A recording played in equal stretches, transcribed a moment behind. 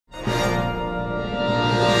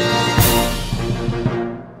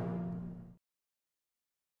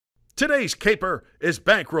Today's caper is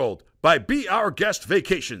bankrolled by Be Our Guest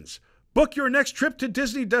Vacations. Book your next trip to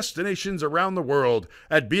Disney destinations around the world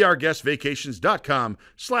at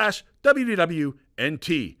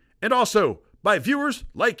beourguestvacations.com/WDWNT. And also by viewers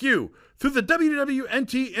like you through the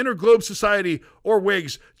WDWNT Interglobe Society or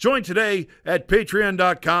WIGS. Join today at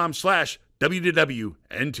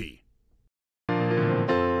patreon.com/WDWNT.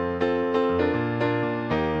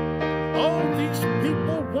 All these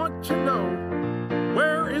people want to know,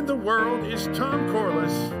 where in the world is Tom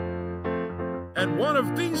Corless? And one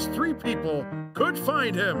of these three people could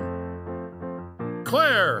find him.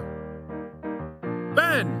 Claire,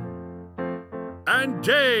 Ben, and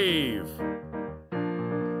Dave.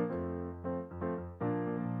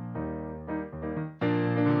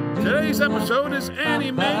 Today's episode is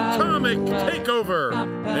Annie-Mae-TOM-ic Takeover.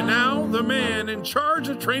 And now, the man in charge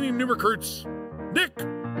of training new recruits, Nick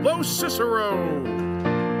Lo-Cicero.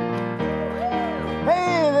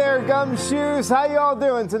 Hey there, Gumshoes. How y'all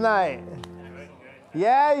doing tonight?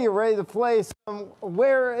 Yeah, you ready to play some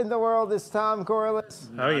Where in the World is Tom Corless?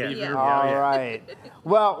 Oh, yeah. All right.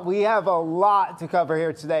 Well, we have a lot to cover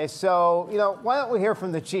here today, so, why don't we hear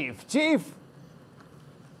from the Chief? Chief?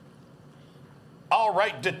 All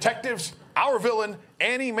right, detectives, our villain,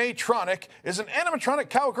 Annie-Mae-TOM-ic, is an animatronic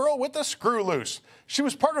cowgirl with a screw loose. She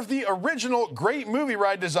was part of the original Great Movie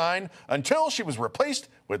Ride design until she was replaced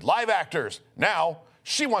with live actors. Now,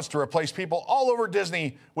 she wants to replace people all over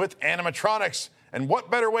Disney with animatronics. And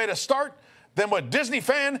what better way to start than with Disney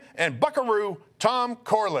fan and buckaroo Tom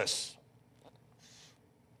Corless.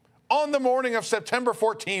 On the morning of September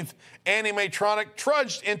 14th, Annie-Mae-TOM-ic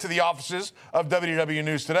trudged into the offices of WDW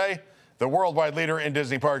News Today, the worldwide leader in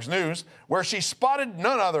Disney Parks news, where she spotted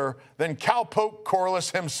none other than Cowpoke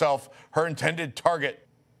Corless himself, her intended target.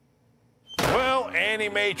 Well,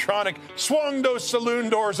 Annie-Mae-TOM-ic swung those saloon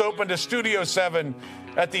doors open to Studio 7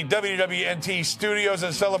 at the WDWNT studios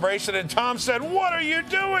in celebration, and Tom said, "What are you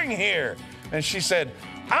doing here?" And she said,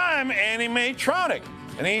 "I'm Annie-Mae-TOM-ic."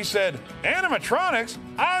 And he said, "Animatronics?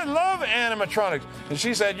 I love animatronics." And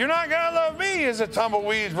she said, "You're not gonna love me," as a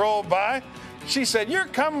tumbleweed rolled by. She said, "You're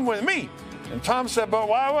coming with me." And Tom said, "But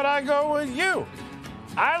why would I go with you?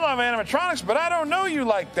 I love animatronics, but I don't know you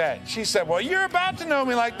like that." She said, "Well, you're about to know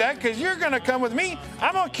me like that because you're going to come with me.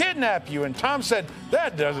 I'm going to kidnap you." And Tom said,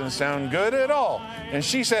 "That doesn't sound good at all." And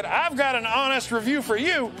she said, "I've got an honest review for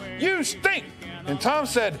you. You stink." And Tom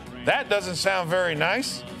said, "That doesn't sound very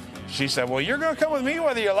nice." She said, "Well, you're going to come with me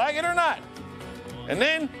whether you like it or not." And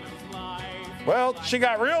then, well, she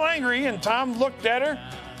got real angry, and Tom looked at her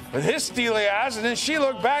with his steely eyes, and then she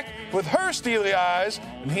looked back with her steely eyes,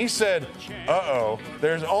 and he said, "Uh-oh,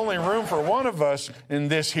 there's only room for one of us in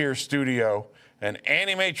this here studio." And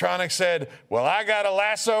Annie-Mae-TOM-ic said, "Well, I got a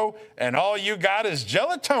lasso, and all you got is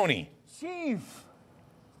gelatoni." Chief.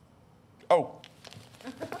 Oh,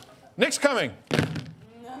 Nick's coming.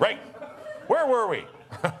 Right. Where were we?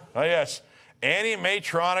 Oh, yes.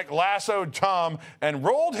 Annie-Mae-TOM-ic lassoed Tom and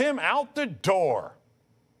rolled him out the door.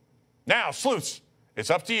 Now, sleuths, it's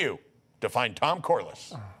up to you to find Tom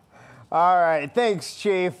Corless. All right, thanks,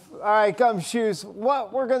 Chief. All right, Gumshoes,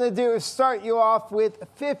 what we're going to do is start you off with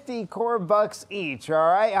 50 core bucks each,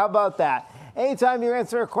 all right? How about that? Anytime you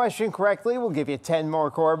answer a question correctly, we'll give you 10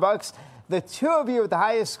 more core bucks. The two of you with the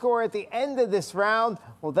highest score at the end of this round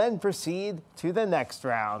will then proceed to the next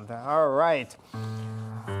round. All right.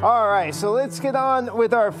 All right, so let's get on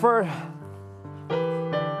with our first...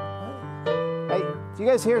 Hey, do you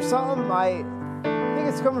guys hear something? I think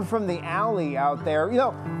it's coming from the alley out there.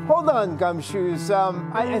 Hold on, Gumshoes.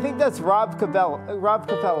 I think that's Rob Capella.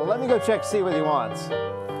 Let me go check, see what he wants.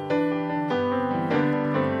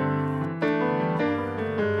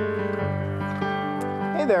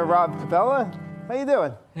 Hey there, Rob Capella. How you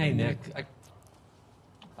doing? Hey, Nick.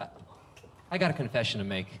 I got a confession to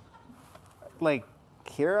make. Like,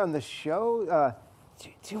 here on the show? Do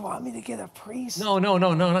you want me to get a priest? No,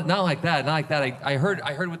 not like that. Not like that. I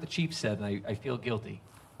heard what the chief said, and I feel guilty.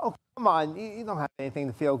 Oh, come on. You don't have anything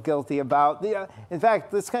to feel guilty about. In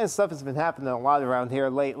fact, this kind of stuff has been happening a lot around here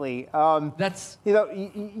lately.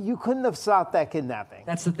 You couldn't have stopped that kidnapping.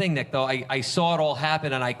 That's the thing, Nick, though. I saw it all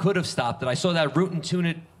happen, and I could have stopped it. I saw that rootin'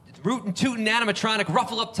 tootin' animatronic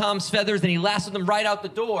ruffle up Tom's feathers, and he lassoed them right out the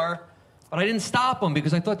door. But I didn't stop him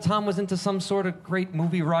because I thought Tom was into some sort of great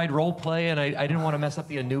movie ride role play, and I didn't want to mess up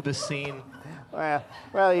the Anubis scene. Well,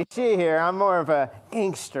 you see here, I'm more of a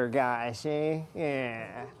gangster guy, see?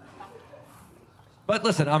 Yeah. But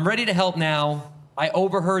listen, I'm ready to help now. I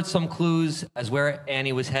overheard some clues as where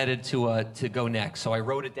Annie was headed to go next, so I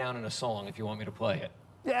wrote it down in a song if you want me to play it.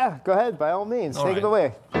 Yeah, go ahead, by all means. Take it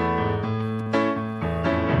away.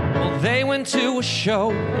 Well, They went to a show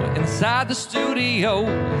inside the studios.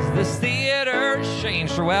 This theater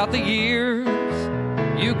changed throughout the years.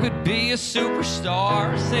 You could be a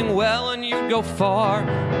superstar, sing well and you'd go far.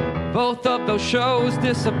 Both of those shows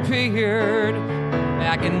disappeared.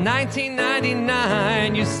 Back in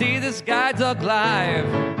 1999, you see this guy Doug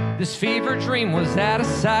live. This fever dream was out of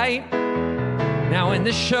sight. Now in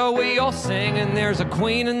this show we all sing, and there's a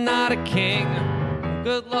queen and not a king.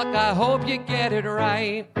 Good luck, I hope you get it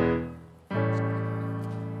right.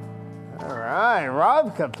 All right,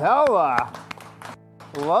 Rob Capella.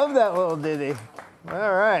 Love that little ditty.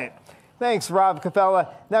 All right. Thanks, Rob Capella.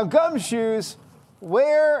 Now, Gumshoes,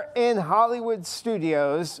 where in Hollywood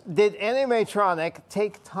studios did Annie-Mae-TOM-ic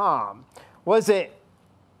take Tom? Was it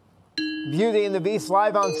Beauty and the Beast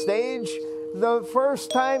live on stage, the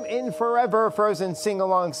first time in forever Frozen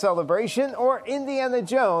sing-along celebration, or Indiana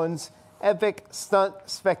Jones epic stunt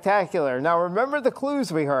spectacular? Now, remember the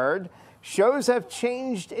clues we heard. Shows have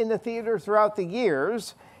changed in the theater throughout the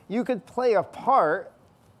years. You could play a part,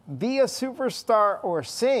 be a superstar, or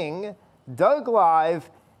sing, Doug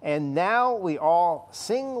live, and now we all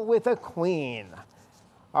sing with a queen.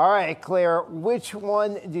 All right, Claire, which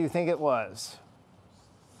one do you think it was?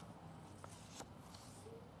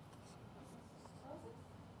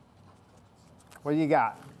 What do you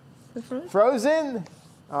got? Frozen? Frozen?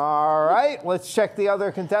 All right, let's check the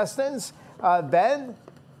other contestants. Ben?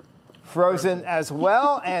 Frozen as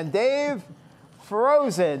well. And Dave?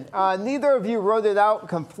 Frozen. Neither of you wrote it out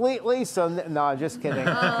completely, so no, just kidding.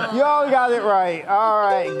 You all got it right. All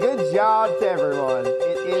right, good job to everyone.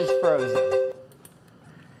 It is Frozen.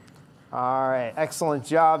 All right, excellent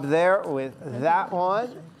job there with that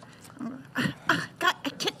one. God, I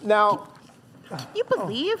can't. Now, Can you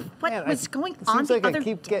believe what was going it on seems the like other I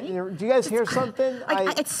keep day? getting. Do you guys hear something?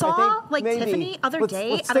 I saw think like maybe- Tiffany other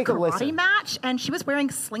day let's at a take a karate listen. match, and she was wearing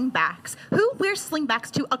slingbacks. Who wears slingbacks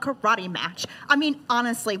to a karate match? I mean,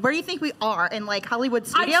 honestly, where do you think we are in like Hollywood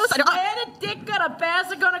studios? I swear to Dick and a Bears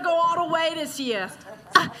are gonna go all the way this year.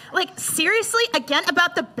 Like, seriously, again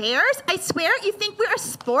about the Bears? I swear you think we're a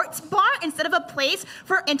sports bar instead of a place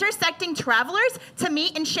for intersecting travelers to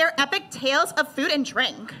meet and share epic tales of food and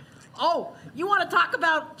drink. Oh, you want to talk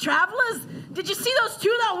about travelers? Did you see those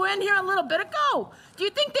two that were in here a little bit ago? Do you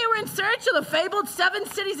think they were in search of the fabled 7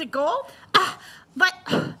 cities of gold? But,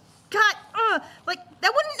 God, like,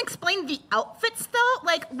 that wouldn't explain the outfits, though.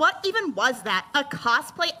 Like, what even was that? A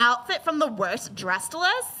cosplay outfit from the worst dressed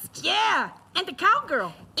list? Yeah, and the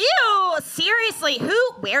cowgirl. Ew, seriously, who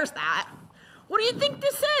wears that? What do you think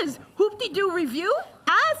this is? Hoop-de-doo review?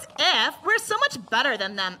 As if we're so much better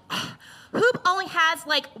than them. Hoop only has,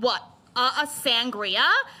 like, what? A sangria?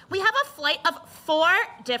 We have a flight of 4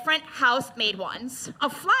 different house-made ones. A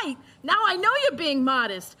flight? Now I know you're being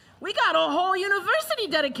modest. We got a whole university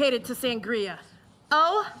dedicated to sangria.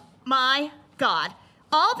 Oh my God.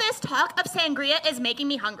 All this talk of sangria is making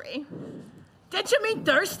me hungry. Did you mean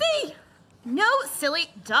thirsty? No, silly,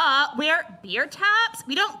 duh. We're beer taps.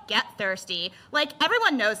 We don't get thirsty. Like,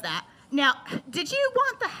 everyone knows that. Now, did you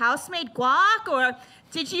want the house-made guac, or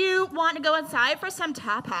did you want to go inside for some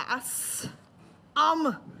tapas?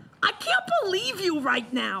 I can't believe you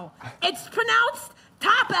right now. It's pronounced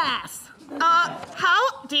tapas.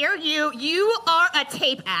 How dare you? You are a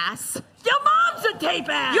tape ass. Your mom's a tape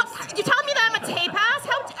ass. You telling me that I'm a tape ass?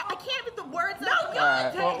 I can't read the words. No, you're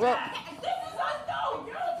a tape well, ass. This is unknown.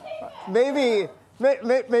 You're a tape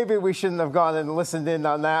ass. Maybe we shouldn't have gone and listened in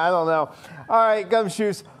on that. I don't know. All right,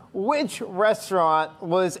 Gumshoes, which restaurant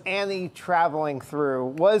was Annie traveling through?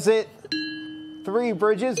 Was it Three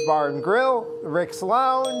Bridges Bar and Grill, Rick's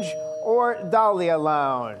Lounge, or Dahlia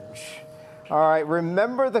Lounge? All right,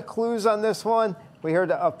 remember the clues on this one? We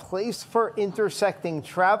heard a place for intersecting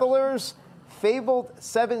travelers, fabled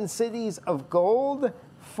 7 cities of gold,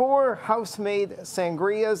 4 house-made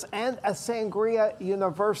sangrias, and a sangria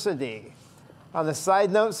university. On a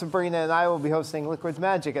side note, Sabrina and I will be hosting Liquid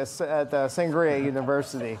Magic at the Sangria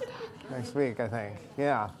University next week, I think.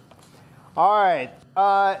 Yeah. All right.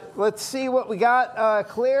 Let's see what we got.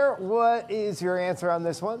 Claire, what is your answer on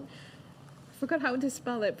this one? I forgot how to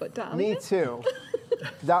spell it, but Dahlia. Me too.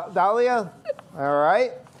 Dahlia? All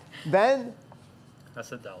right. Ben? I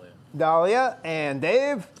said Dahlia. Dahlia. And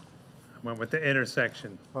Dave? Went with the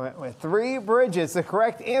intersection. Went with Three Bridges. The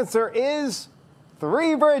correct answer is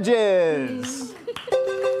Three Bridges.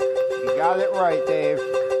 You got it right, Dave.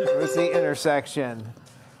 It was the intersection.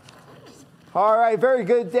 All right, very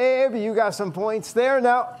good, Dave. You got some points there.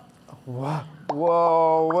 Now,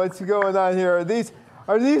 whoa, what's going on here?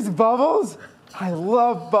 Are these bubbles? I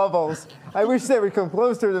love bubbles. I wish they would come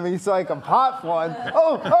closer to me so I can pop one.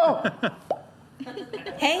 Oh.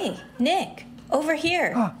 Hey, Nick, over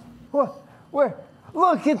here. What? Where?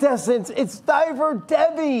 Look, contestants, it's Diver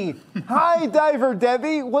Debbie. Hi, Diver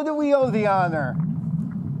Debbie. What do we owe the honor?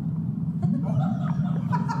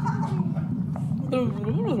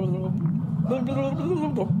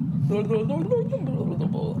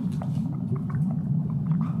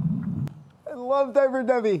 I love Diver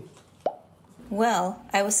Debbie. Well,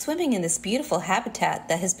 I was swimming in this beautiful habitat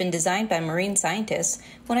that has been designed by marine scientists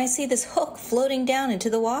when I see this hook floating down into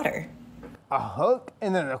the water. A hook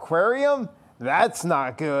in an aquarium? That's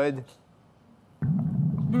not good.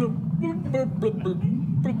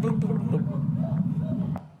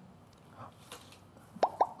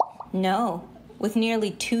 No, with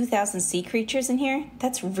nearly 2,000 sea creatures in here,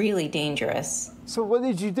 that's really dangerous. So what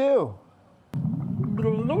did you do?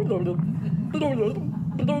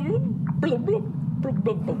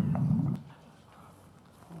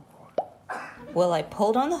 Well, I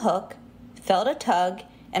pulled on the hook, felt a tug,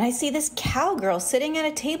 and I see this cowgirl sitting at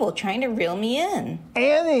a table trying to reel me in.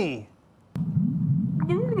 Annie!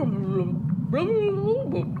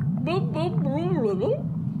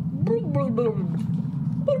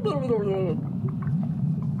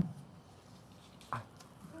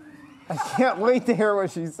 I can't wait to hear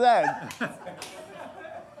what she said.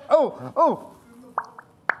 Oh!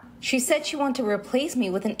 She said she wanted to replace me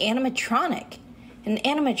with an animatronic. An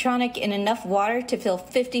animatronic in enough water to fill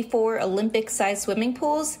 54 Olympic-sized swimming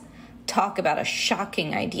pools? Talk about a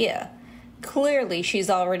shocking idea. Clearly,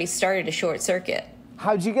 she's already started a short circuit.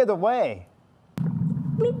 How'd you get away?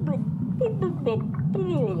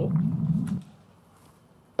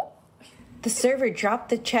 The server dropped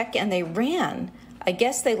the check and they ran. I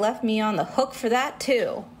guess they left me on the hook for that,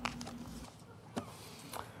 too.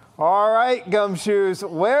 All right, Gumshoes,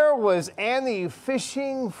 where was Annie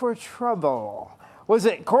fishing for trouble? Was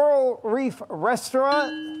it Coral Reef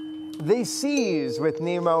Restaurant, The Seas with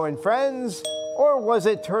Nemo and Friends, or was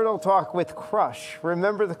it Turtle Talk with Crush?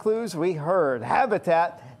 Remember the clues we heard.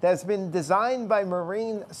 Habitat that's been designed by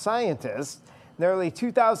marine scientists, nearly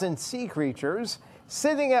 2,000 sea creatures,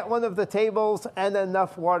 sitting at one of the tables and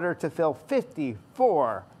enough water to fill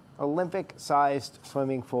 54 Olympic-sized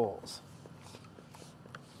swimming pools.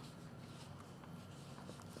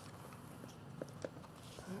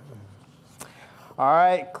 All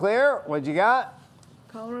right, Claire, what you got?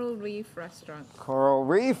 Coral Reef Restaurant. Coral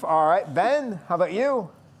Reef. All right, Ben, how about you?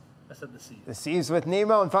 I said the Seas. The Seas with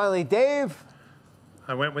Nemo. And finally, Dave?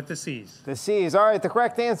 I went with the Seas. The Seas. All right, the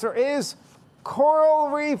correct answer is Coral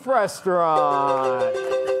Reef Restaurant.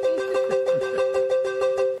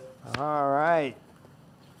 All right.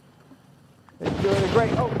 They're doing a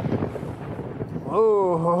great...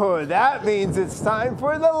 Oh, that means it's time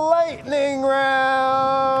for the lightning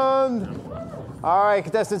round. All right,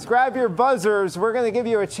 contestants, grab your buzzers. We're going to give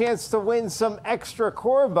you a chance to win some extra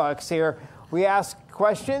core bucks here. We ask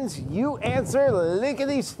questions, you answer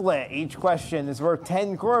lickety-split. Each question is worth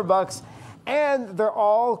 10 core bucks, and they're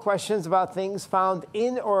all questions about things found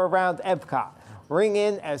in or around Epcot. Ring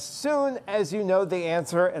in as soon as you know the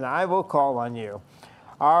answer, and I will call on you.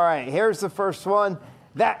 All right, here's the first one.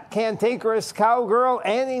 That cantankerous cowgirl,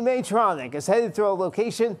 Annie-Mae-TOM-ic, is headed to a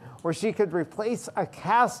location where she could replace a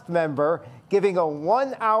cast member, giving a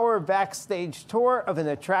 1-hour backstage tour of an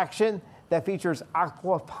attraction that features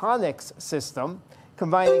aquaponics system,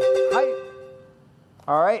 combining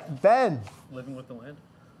All right, Ben. Living with the Land.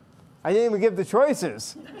 I didn't even give the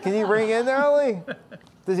choices. Can you ring in early?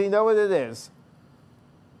 Does he know what it is?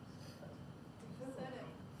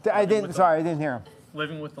 I didn't hear him.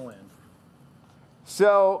 Living with the Land.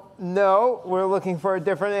 So, no, we're looking for a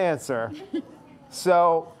different answer.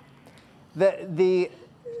 So,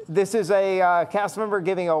 this is a cast member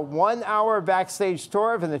giving a 1-hour backstage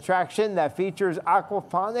tour of an attraction that features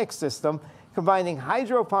aquaponics system, combining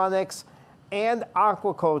hydroponics and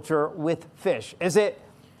aquaculture with fish. Is it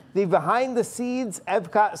the Behind the Seeds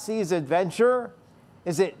Epcot Seas Adventure?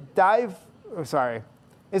 Is it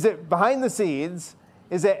Is it Behind the Seeds?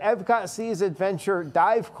 Is it Epcot Seas Adventure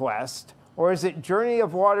Dive Quest? Or is it Journey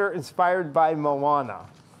of Water inspired by Moana?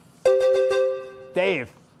 Dave.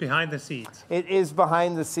 Behind the Seeds. It is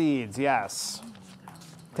Behind the Seeds, yes.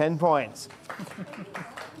 10 points.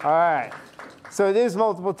 All right. So it is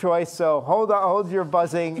multiple choice, so hold your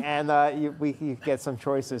buzzing, and we get some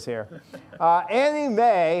choices here.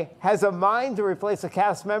 Annie-Mae has a mind to replace a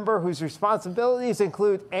cast member whose responsibilities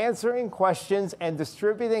include answering questions and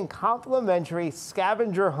distributing complimentary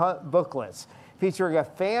scavenger hunt booklets featuring a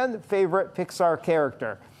fan favorite Pixar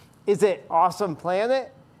character. Is it Awesome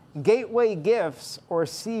Planet, Gateway Gifts, or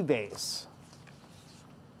Seabase?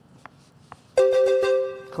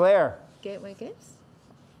 Claire. Gateway Gifts?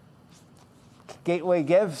 Gateway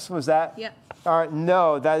Gifts, was that? Yep. All right,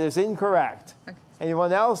 no, that is incorrect. Okay.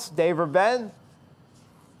 Anyone else? Dave or Ben?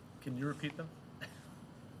 Can you repeat them?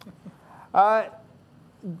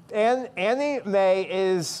 Annie-Mae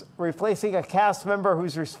is replacing a cast member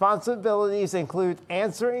whose responsibilities include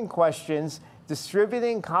answering questions,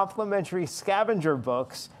 distributing complimentary scavenger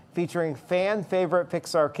books featuring fan favorite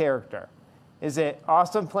Pixar character. Is it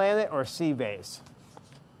Awesome Planet or Seabase?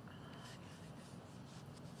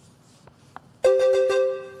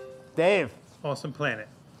 Dave. Awesome Planet.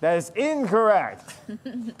 That is incorrect.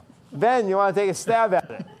 Ben, you want to take a stab at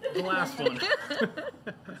it? The last one.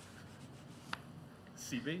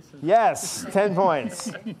 Seabase? Yes, 10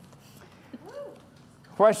 points.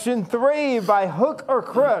 Question 3, by hook or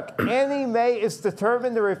crook, Annie-Mae is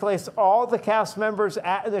determined to replace all the cast members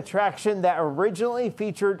at an attraction that originally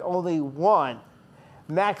featured only one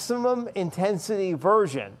maximum intensity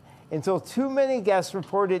version until too many guests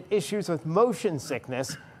reported issues with motion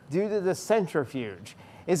sickness due to the centrifuge.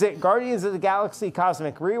 Is it Guardians of the Galaxy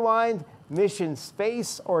Cosmic Rewind, Mission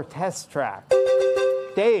Space, or Test Track?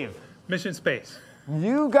 Dave. Mission Space.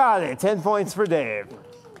 You got it. 10 points for Dave.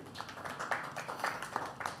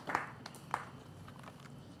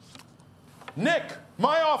 Nick,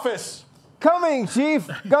 my office. Coming, Chief.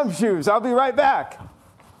 Gumshoes. I'll be right back.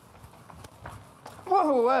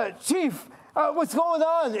 Whoa, Chief, what's going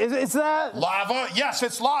on? Is that... Lava? Yes,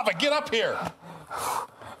 it's lava. Get up here.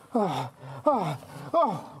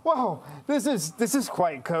 Whoa. This is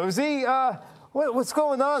quite cozy. What's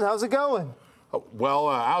going on? How's it going? Well,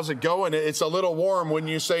 how's it going? It's a little warm,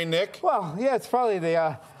 wouldn't you say, Nick? Well, yeah, it's probably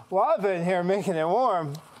the lava in here making it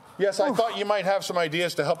warm. Yes, I thought you might have some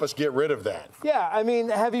ideas to help us get rid of that. Yeah, I mean,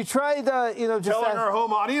 have you tried, just... Telling our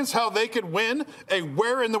home audience how they could win a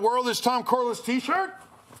Where in the World is Tom Corless t-shirt?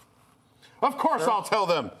 Of course I'll tell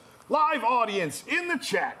them. Live audience in the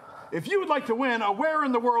chat. If you would like to win a Where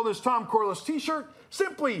in the World is Tom Corless t-shirt,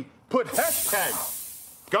 simply put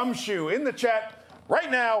hashtag Gumshoe in the chat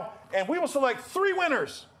right now, and we will select 3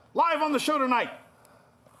 winners live on the show tonight.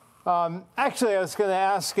 Actually, I was going to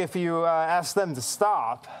ask if you asked them to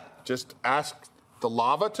stop. Just ask the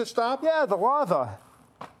lava to stop? Yeah, the lava.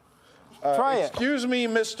 Try it. Excuse me,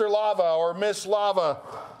 Mr. Lava or Miss Lava.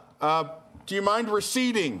 Do you mind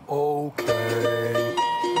receding? Okay.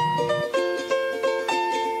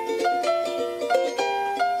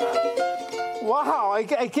 Wow, I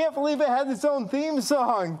can't believe it had its own theme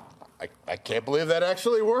song. I can't believe that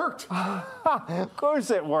actually worked. Of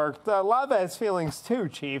course it worked. Lava has feelings too,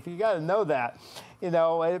 Chief. You got to know that. You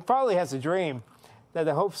know, it probably has a dream that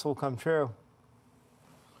the hopes will come true.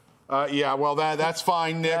 Yeah, well, that's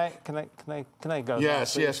fine, Nick. Can I go?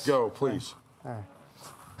 Yes, now, yes, go, please. All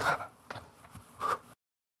right.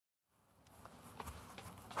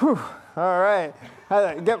 Whew. All right.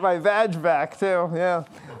 Had to get my badge back too. Yeah.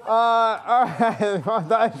 All right.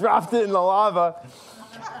 I dropped it in the lava.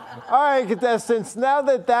 All right, contestants, now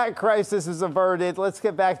that crisis is averted, let's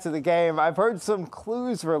get back to the game. I've heard some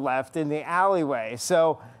clues were left in the alleyway,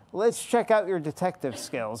 so let's check out your detective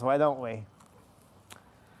skills, why don't we?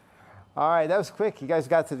 All right, that was quick. You guys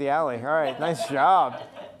got to the alley. All right, nice job.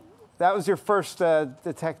 That was your first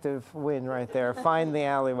detective win right there. Find the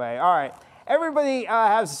alleyway. All right. Everybody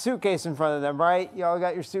has a suitcase in front of them, right? You all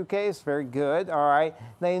got your suitcase? Very good. All right.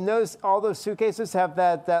 Now, you notice all those suitcases have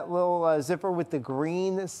that little zipper with the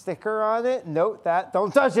green sticker on it. Note that.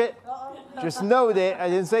 Don't touch it. Just note it. I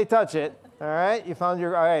didn't say touch it. All right. You found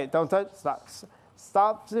your... All right. Don't touch.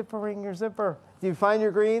 Stop zippering your zipper. Do you find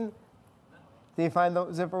your green? Do you find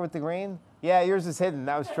the zipper with the green? Yeah, yours is hidden.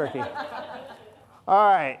 That was tricky. All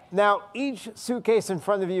right, now each suitcase in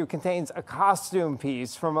front of you contains a costume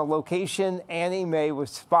piece from a location Annie-Mae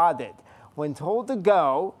was spotted. When told to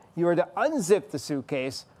go, you are to unzip the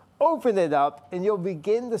suitcase, open it up, and you'll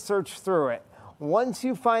begin to search through it. Once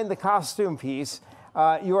you find the costume piece,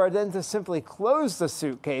 you are then to simply close the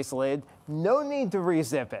suitcase lid. No need to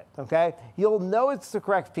re-zip it, okay? You'll know it's the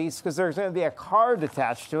correct piece because there's going to be a card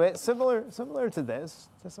attached to it, similar to this,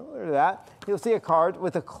 similar to that. You'll see a card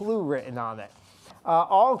with a clue written on it.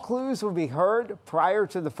 All clues will be heard prior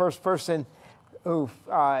to the first person who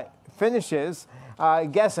finishes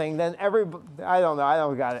guessing. Then I don't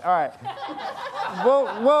got it. All right,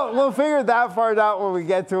 we'll figure that part out when we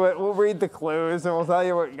get to it. We'll read the clues and we'll tell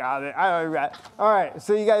you what got it. I don't got it. All right,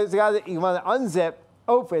 so you guys got it. You want to unzip,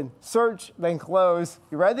 open, search, then close.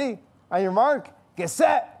 You ready? On your mark, get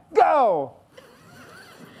set, go.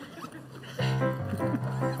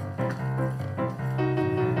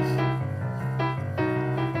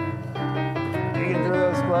 Through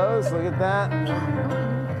those clothes, look at that.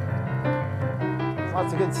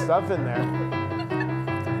 Lots of good stuff in there.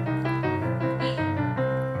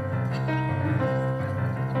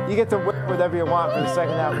 You get to wear whatever you want for the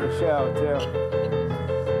second half of the show, too.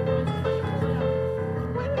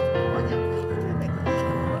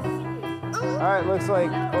 All right, looks like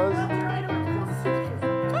close.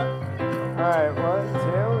 All right, 1,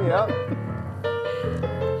 2, yep.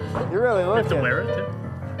 You're really looking. To wear it too?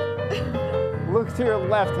 Look to your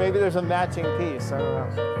left. Maybe there's a matching piece. I don't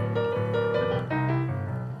know.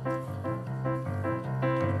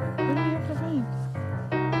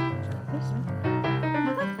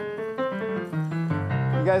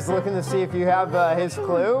 You guys looking to see if you have his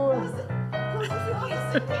clue?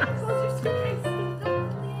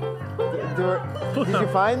 Did you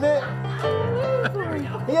find it?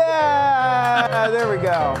 Yeah, there we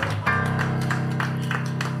go.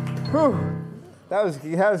 Whew. That was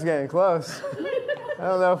getting close. I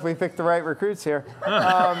don't know if we picked the right recruits here.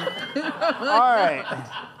 All right.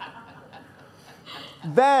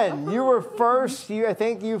 Ben, you were first. I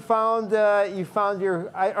think you found your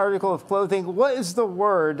article of clothing. What is the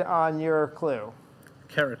word on your clue?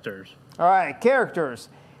 Characters. All right, characters.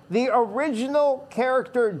 The original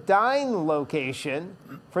character dine location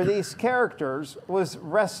for these characters was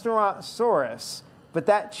Restaurant Saurus, but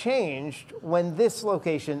that changed when this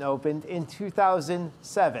location opened in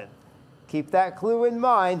 2007. Keep that clue in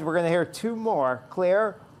mind. We're going to hear 2 more.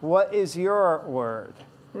 Claire, what is your word?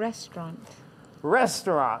 Restaurant.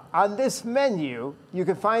 Restaurant. On this menu, you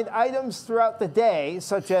can find items throughout the day,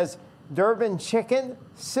 such as Durban chicken,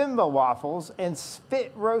 Simba waffles, and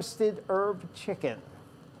spit roasted herb chicken.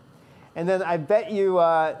 And then I bet you,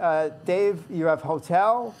 Dave, you have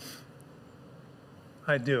hotel.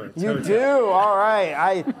 I do. It's You hotel. do. All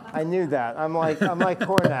right. I knew that. I'm like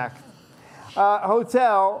Cornack.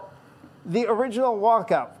 Hotel. The original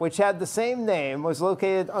walk-up, which had the same name, was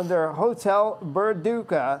located under Hotel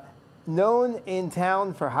Burduka, known in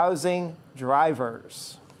town for housing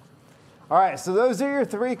drivers. All right, so those are your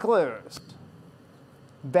 3 clues.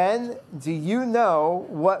 Ben, do you know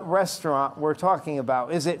what restaurant we're talking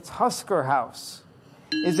about? Is it Tusker House?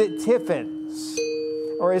 Is it Tiffin's?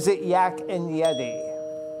 Or is it Yak and Yeti?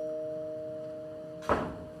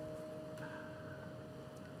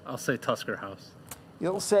 I'll say Tusker House.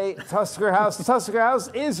 You'll say Tusker House. Tusker House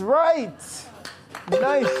is right.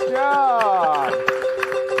 Nice job.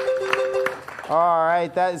 All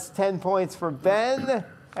right, that is 10 points for Ben.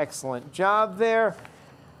 Excellent job there.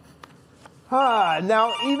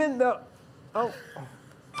 Now, even though... Oh,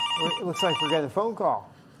 it looks like we're getting a phone call.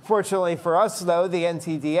 Fortunately for us, though, the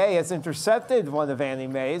NTDA has intercepted one of Annie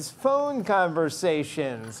Mae's phone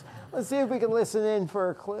conversations. Let's see if we can listen in for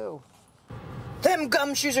a clue. Them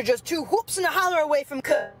gumshoes are just 2 whoops and a holler away from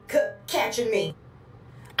catching me.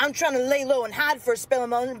 I'm trying to lay low and hide for a spell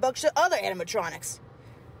among a bunch of other animatronics.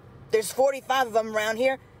 There's 45 of them around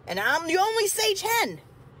here, and I'm the only sage hen.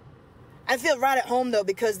 I feel right at home, though,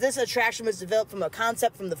 because this attraction was developed from a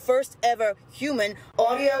concept from the first ever human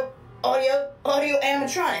audio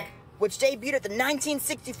animatronic, which debuted at the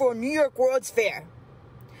 1964 New York World's Fair.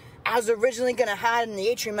 I was originally going to hide in the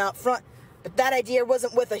atrium out front, but that idea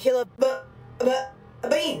wasn't with a hill of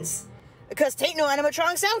beans, because tain't no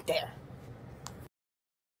animatronics out there.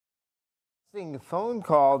 Phone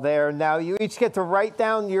call there. Now, you each get to write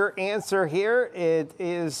down your answer here. It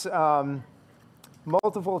is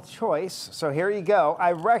multiple choice, so here you go.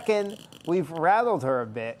 I reckon we've rattled her a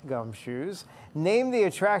bit, Gumshoes. Name the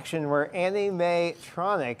attraction where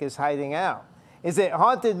Annie-Mae-TOM-ic is hiding out. Is it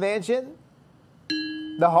Haunted Mansion,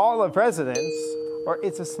 the Hall of Presidents, or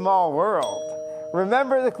It's a Small World?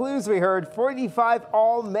 Remember the clues we heard. 45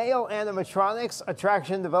 all-male animatronics.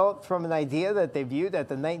 Attraction developed from an idea that they viewed at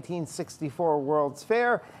the 1964 World's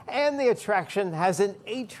Fair, and the attraction has an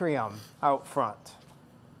atrium out front.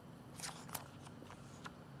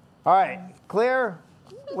 All right, Claire,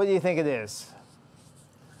 what do you think it is?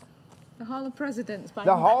 The Hall of Presidents.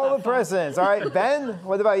 The Hall of Presidents. All right, Ben,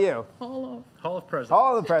 what about you? Hall of Presidents.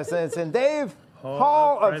 Hall of Presidents. And Dave?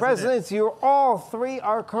 Hall of Presidents. You all 3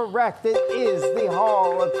 are correct. It is the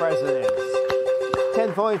Hall of Presidents.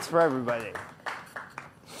 10 points for everybody.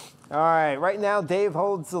 All right, right now Dave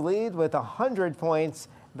holds the lead with 100 points.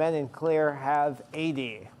 Ben and Claire have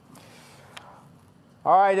 80.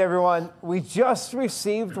 All right, everyone, we just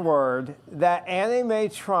received word that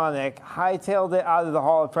Annie-Mae-TOM-ic hightailed it out of the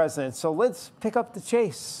Hall of Presidents. So let's pick up the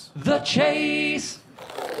chase. The chase!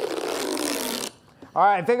 All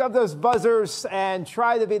right, pick up those buzzers and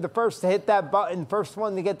try to be the first to hit that button. First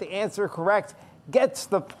one to get the answer correct gets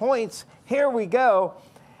the points. Here we go.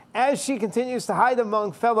 As she continues to hide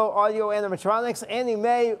among fellow audio animatronics,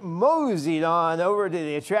 Annie-Mae moseyed on over to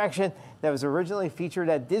the attraction that was originally featured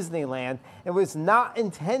at Disneyland and was not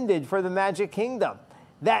intended for the Magic Kingdom.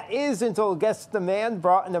 That is until Guest Demand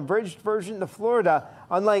brought an abridged version to Florida.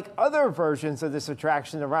 Unlike other versions of this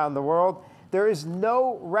attraction around the world, there is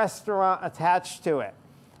no restaurant attached to it.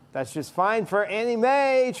 That's just fine for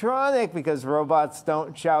Annie-Mae-TOM-ic because robots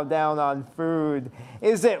don't chow down on food.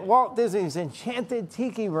 Is it Walt Disney's Enchanted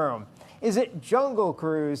Tiki Room? Is it Jungle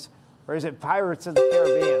Cruise? Or is it Pirates of the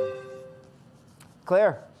Caribbean?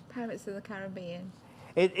 Claire? Pirates of the Caribbean.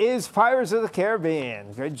 It is Pirates of the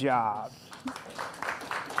Caribbean. Good job.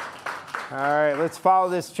 All right, let's follow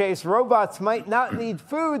this chase. Robots might not need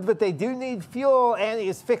food, but they do need fuel. Annie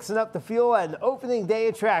is fixing up the fuel at an opening day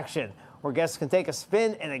attraction where guests can take a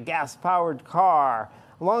spin in a gas-powered car.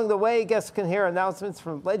 Along the way, guests can hear announcements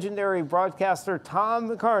from legendary broadcaster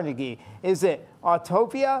Tom Carnegie. Is it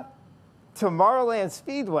Autopia, Tomorrowland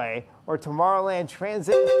Speedway, or Tomorrowland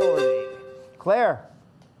Transit Authority? Claire?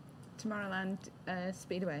 Tomorrowland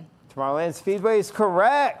Speedway. Tomorrowland Speedway is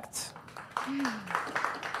correct.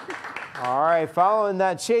 All right, following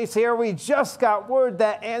that chase here, we just got word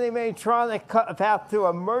that Annie-Mae-TOM-ic cut a path to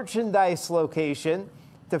a merchandise location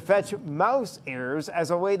to fetch mouse ears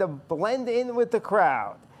as a way to blend in with the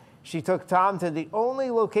crowd. She took Tom to the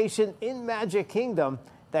only location in Magic Kingdom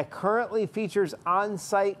that currently features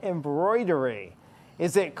on-site embroidery.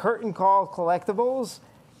 Is it Curtain Call Collectibles,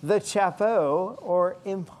 the Chapeau, or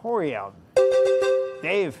Emporium?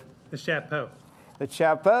 Dave? The Chapeau. The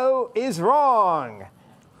Chapeau is wrong.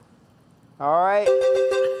 All right.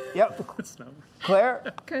 Yep.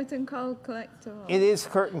 Claire? Curtain Call Collectible. It is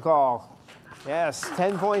Curtain Call. Yes,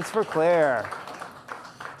 10 points for Claire.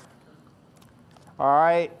 All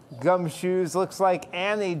right, Gumshoes, looks like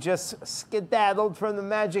Annie just skedaddled from the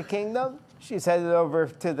Magic Kingdom. She's headed over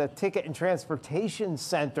to the Ticket and Transportation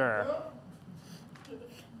Center.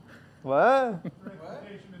 What?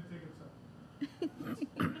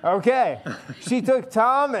 Okay, she took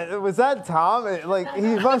Tom. Was that Tom? Like,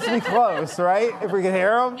 he must be close, right? If we can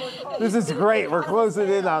hear him. This is great. We're closing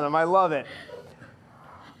in on him. I love it.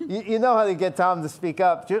 You know how to get Tom to speak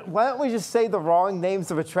up. Why don't we just say the wrong names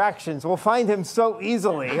of attractions? We'll find him so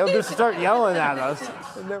easily. He'll just start yelling at us.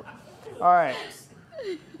 All right.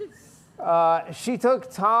 She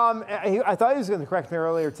took Tom. I thought he was going to correct me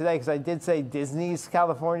earlier today because I did say Disney's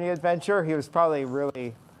California Adventure. He was probably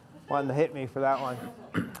really wanting to hit me for that one.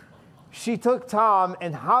 She took Tom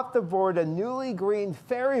and hopped aboard a newly greened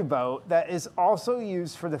ferry boat that is also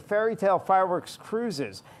used for the fairy tale fireworks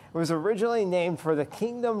cruises. It was originally named for the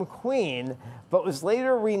Kingdom Queen, but was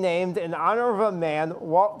later renamed in honor of a man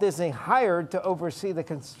Walt Disney hired to oversee the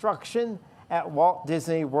construction at Walt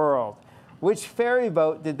Disney World. Which ferry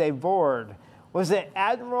boat did they board? Was it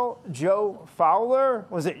Admiral Joe Fowler?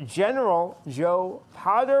 Was it General Joe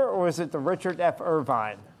Potter? Or was it the Richard F.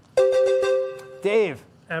 Irvine? Dave?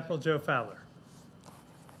 Admiral Joe Fowler.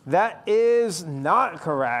 That is not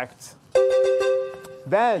correct.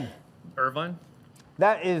 Ben? Irvine.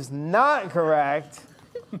 That is not correct.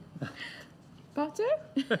 Potter?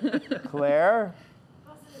 Claire?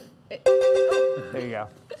 There you go.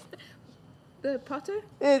 The Potter?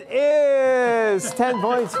 It is! 10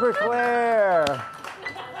 points for Claire.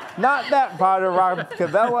 Not that Potter, Rob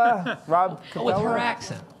Cabela. Oh, with her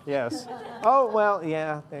accent. Yes. Oh, well,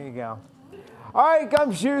 yeah, there you go. All right,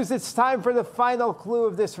 Gumshoes, it's time for the final clue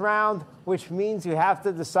of this round, which means you have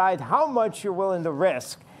to decide how much you're willing to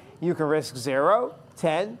risk. You can risk 0,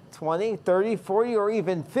 10, 20, 30, 40, or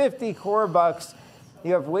even 50 core bucks.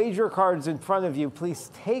 You have wager cards in front of you. Please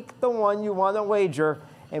take the one you want to wager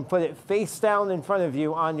and put it face down in front of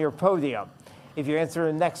you on your podium. If you answer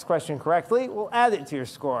the next question correctly, we'll add it to your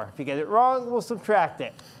score. If you get it wrong, we'll subtract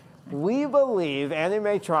it. We believe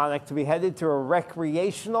Annie-Mae-TOM-ic to be headed to a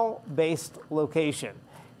recreational-based location.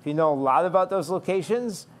 If you know a lot about those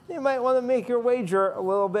locations, you might want to make your wager a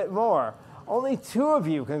little bit more. Only 2 of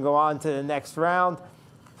you can go on to the next round.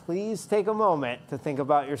 Please take a moment to think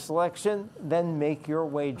about your selection, then make your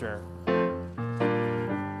wager.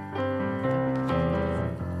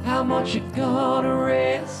 How much you gonna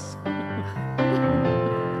risk?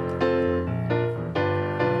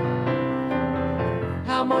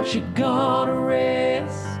 How much you gonna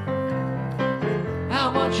risk?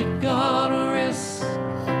 How much you gonna risk?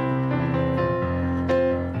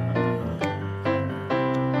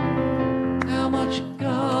 How much you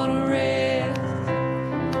gonna risk?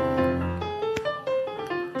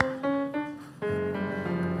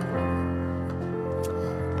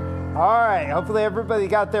 All right, hopefully everybody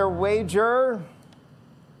got their wager.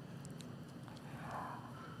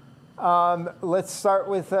 Let's start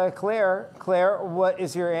with Claire. Claire, what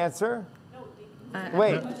is your answer?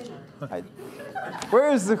 Wait.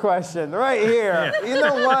 Where's the question? Right here. You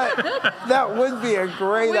know what? That would be a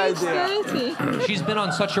great idea. 30. She's been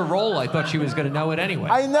on such a roll, I thought she was going to know it anyway.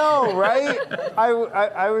 I know, right?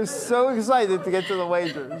 I was so excited to get to the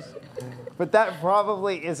wagers. But that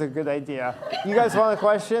probably is a good idea. You guys want a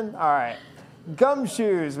question? All right.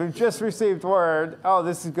 Gumshoes, we've just received word. Oh,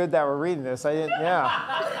 this is good that we're reading this.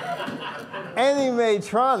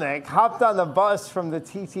 Annie-Mae-TOM-ic hopped on a bus from the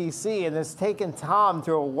TTC and has taken Tom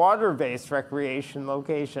to a water-based recreation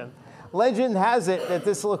location. Legend has it that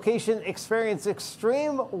this location experienced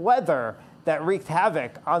extreme weather that wreaked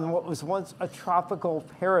havoc on what was once a tropical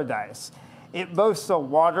paradise. It boasts a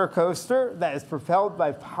water coaster that is propelled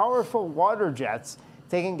by powerful water jets,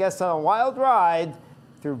 taking guests on a wild ride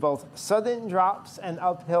through both sudden drops and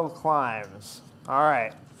uphill climbs. All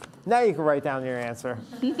right, now you can write down your answer.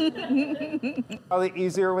 Probably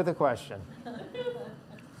easier with a question.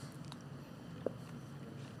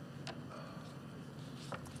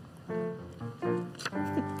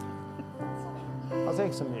 I'll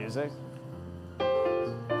take some music.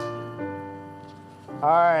 All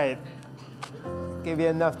right, give you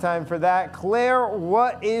enough time for that. Claire,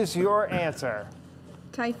 what is your answer?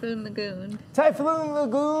 Typhoon Lagoon. Typhoon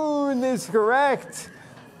Lagoon is correct.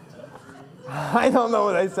 I don't know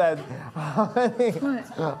what I said. How many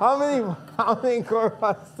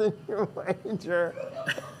Corless did you wager?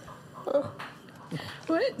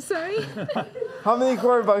 What? Sorry? How many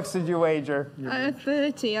 $4 did you wager?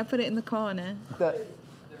 30. I put it in the corner.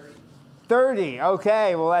 30.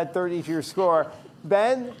 Okay, we'll add 30 to your score.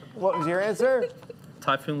 Ben, what was your answer?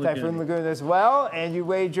 Typhoon Lagoon. Typhoon Lagoon as well, and you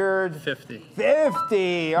wagered 50.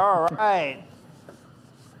 50. All right.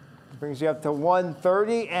 Brings you up to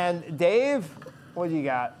 130. And Dave, what do you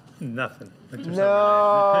got? Nothing.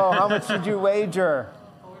 No. How much did you wager?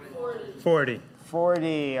 40.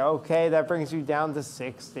 40. Okay, that brings you down to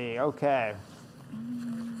 60. Okay.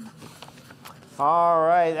 All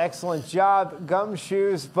right, excellent job,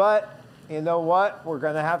 Gumshoes. But you know what? We're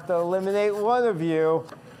going to have to eliminate one of you.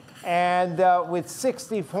 And with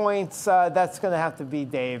 60 points, that's going to have to be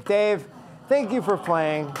Dave. Dave, thank you for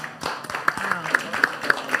playing.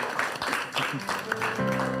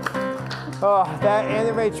 Oh, that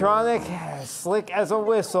Annie-Mae-TOM-ic, slick as a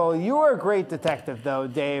whistle. You are a great detective, though,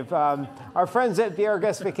 Dave. Our friends at BR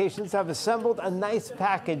Guest Vacations have assembled a nice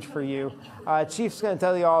package for you. Chief's going to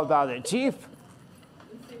tell you all about it. Chief?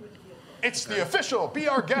 It's the official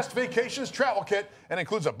BR Guest Vacations travel kit and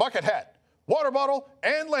includes a bucket hat, water bottle,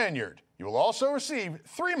 and lanyard. You will also receive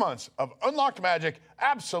 3 months of Unlocked Magic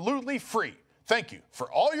absolutely free. Thank you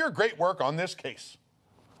for all your great work on this case.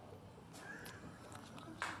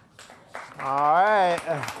 All right.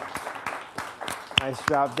 Nice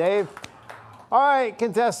job, Dave. All right,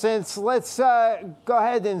 contestants, let's go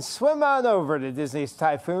ahead and swim on over to Disney's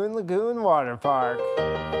Typhoon Lagoon Water Park.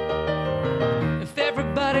 If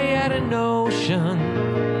everybody had an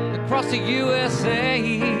ocean across the USA,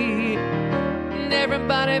 and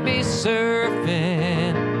everybody be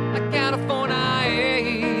surfing like California,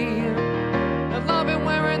 I love it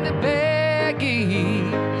wearing the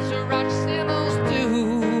baggies, righteous sandals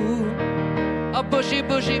too, a bushy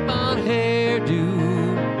blonde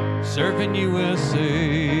hairdo, surfing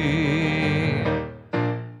USA.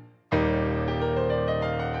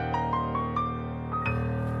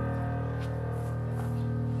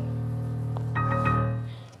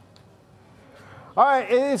 All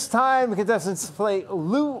right, it is time, contestants, to play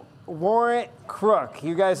Loot, Warrant, Crook.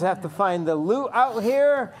 You guys have to find the loot out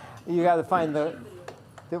here. You got to find the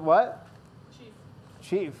what?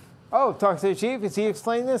 Chief. Oh, talk to the chief. Is he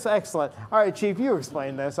explain this? Excellent. All right, Chief, you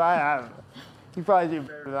explain this. You probably do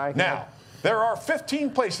better than I can. Now, there are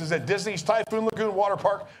 15 places at Disney's Typhoon Lagoon Water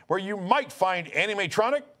Park where you might find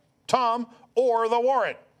Annie-Mae-TOM-ic, Tom, or the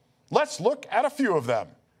Warrant. Let's look at a few of them.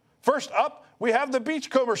 First up, we have the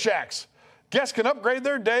Beachcomber Shacks. Guests can upgrade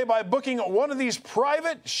their day by booking one of these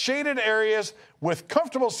private shaded areas with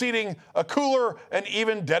comfortable seating, a cooler, and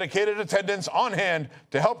even dedicated attendants on hand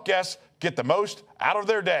to help guests get the most out of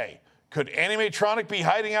their day. Could Annie-Mae-TOM-ic be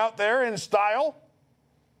hiding out there in style?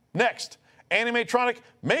 Next, Annie-Mae-TOM-ic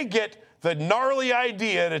may get the gnarly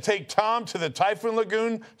idea to take Tom to the Typhoon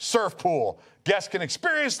Lagoon surf pool. Guests can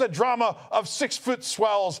experience the drama of 6-foot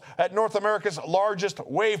swells at North America's largest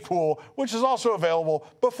wave pool, which is also available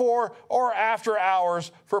before or after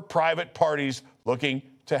hours for private parties looking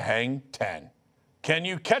to hang 10. Can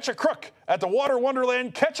you catch a crook at the Water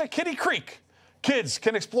Wonderland Catch-A-Kitty Creek? Kids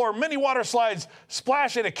can explore mini water slides,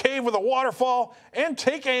 splash in a cave with a waterfall, and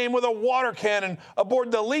take aim with a water cannon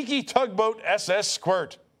aboard the leaky tugboat SS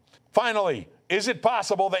Squirt. Finally, is it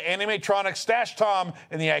possible that Annie-Mae-TOM-ic stashed Tom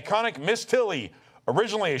in the iconic Miss Tilly,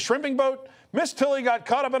 originally a shrimping boat, Miss Tilly got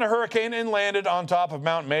caught up in a hurricane and landed on top of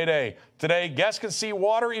Mount Mayday. Today, guests can see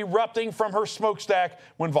water erupting from her smokestack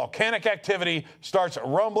when volcanic activity starts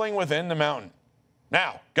rumbling within the mountain.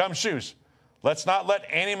 Now, gumshoes, let's not let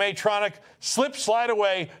Annie-Mae-TOM-ic slide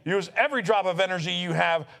away. Use every drop of energy you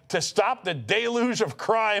have to stop the deluge of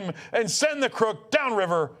crime and send the crook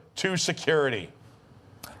downriver to security.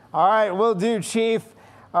 All right, will do, Chief.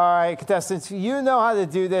 All right, contestants, you know how to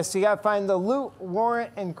do this. You got to find the loot,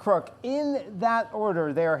 warrant, and crook in that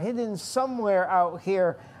order. They are hidden somewhere out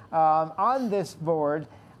here on this board.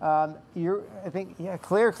 I think, yeah,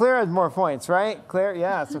 Claire has more points, right? Claire,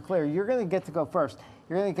 yeah, so Claire, you're going to get to go first.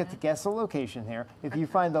 You're going to get to guess the location here. If you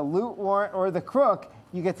find the loot, warrant, or the crook,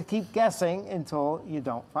 you get to keep guessing until you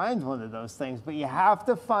don't find one of those things. But you have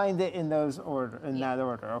to find it in that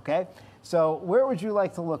order, okay? So where would you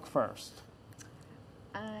like to look first?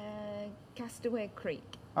 Castaway Creek.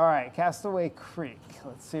 All right, Castaway Creek.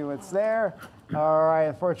 Let's see what's there. All right,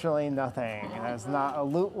 unfortunately, nothing. That's not a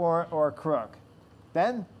loot, warrant, or crook.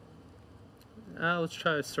 Ben? Let's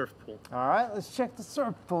try a surf pool. All right, let's check the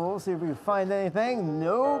surf pool, see if we can find anything.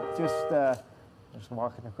 Nope, just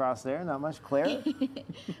walking across there, not much. Claire?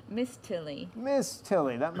 Miss Tilly. Miss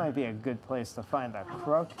Tilly, that might be a good place to find a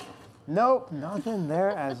crook. Nope, nothing there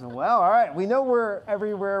as well. All right, we know we're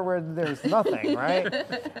everywhere where there's nothing, right?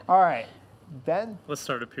 All right, Ben? Let's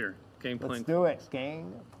start up here. Gangplank. Let's do it.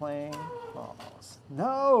 Gangplank Falls.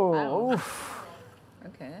 No. Oof.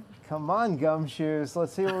 Okay. Come on, gumshoes.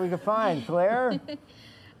 Let's see what we can find. Claire?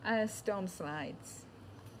 Storm Slides.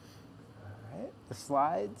 All right, the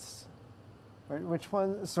slides. Which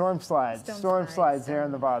one? Storm Slides. Storm Slides here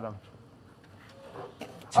on the bottom.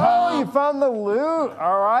 Oh, you found the loot.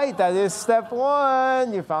 All right, that is step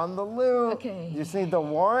one. You found the loot. Okay. You just need the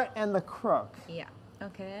warrant and the crook. Yeah.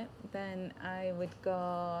 Okay. Then I would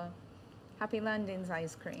go Happy Landings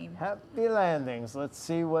Ice Cream. Happy Landings. Let's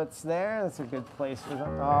see what's there. That's a good place for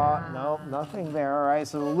them. Oh, no, nothing there. All right,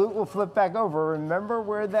 so the loot will flip back over. Remember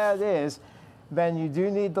where that is. Ben, you do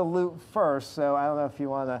need the loot first, so I don't know if you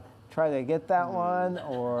want to try to get that one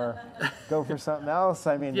or go for something else.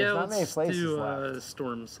 I mean, there's not many places left. Do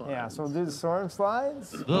storm slides. Yeah, so we'll do the storm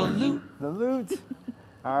slides. The loot. The loot.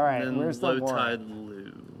 All right, and where's the low warrant? tide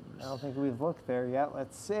Lou's. I don't think we've looked there yet.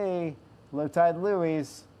 Let's see. Low tide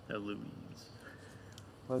Louis. Louise.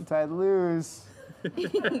 Low tide Lou's.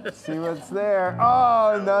 See what's there.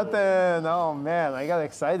 Oh, nothing. Oh, man, I got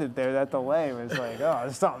excited there. That delay was like, oh,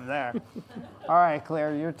 there's something there. All right,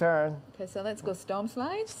 Claire, your turn. Okay, so let's go Storm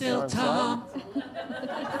Slides. Still Tom.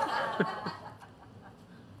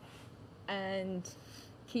 And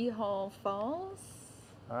Keyhole Falls.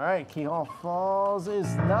 All right, Keyhole Falls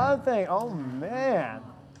is nothing. Oh, man.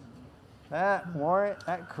 That warrant,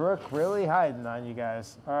 that crook really hiding on you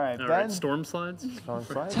guys. All right, All Ben. right, storm slides. Storm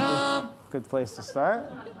slides. Tom. Good place to start.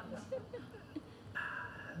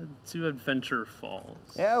 To Adventure Falls.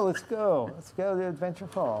 Yeah, let's go. Let's go to Adventure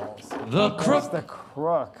Falls. The That's crook. the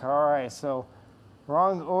crook. All right, so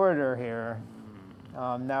wrong order here.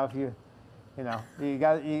 Now, if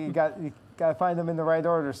you got to find them in the right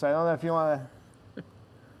order. So I don't know if you want to.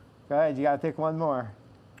 Go ahead. You got to pick one more.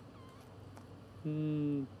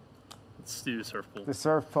 Let's do surf pool. The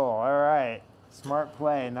surf pool. All right. Smart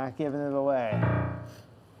play. Not giving it away.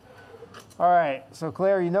 All right. So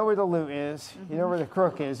Claire, you know where the loot is. You know where the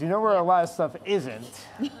crook is. You know where a lot of stuff isn't.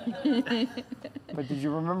 But did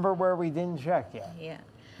you remember where we didn't check yet? Yeah.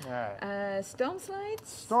 All right. Storm Slides.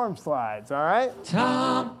 Storm slides. All right.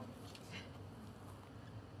 Tom.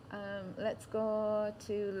 Let's go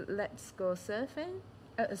to Let's Go Surfing.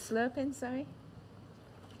 Slurping, sorry.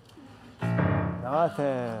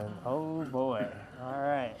 Nothing. Oh boy. All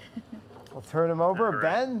right. We'll turn him over. All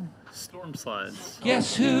right. Ben. Storm slides.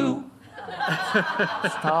 Guess who?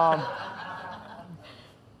 It's Tom.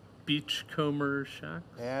 Beachcomber Shack.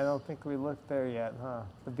 Yeah, I don't think we looked there yet, huh?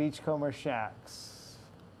 The Beachcomber Shacks.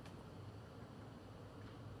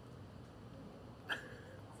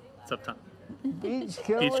 It's up top.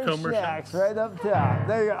 Beachcomber Shacks, right up top.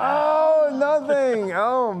 There you go. Oh, nothing.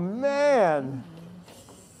 Oh, man.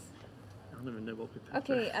 I don't even know what we picked.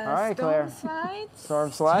 Okay, All right, Storm Claire. Slides.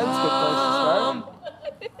 Storm slides, good place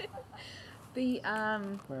to start. The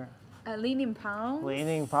Where? Leaning Palms.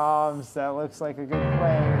 Leaning Palms, that looks like a good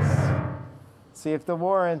place. See if the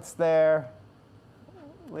warrant's there.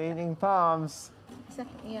 Leaning Palms.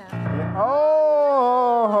 Yeah. Yeah.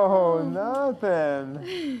 Oh,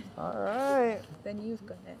 nothing. All right. Then you've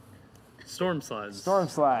got it. Storm slides. Storm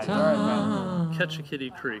slides. All right, man.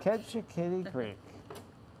 Ketchikiddee Creek. Ketchikiddee Creek.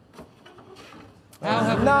 How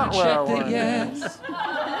have we Not not where I checked it wanted yet?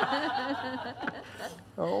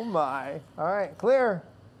 Oh my. All right, clear.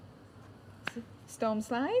 Storm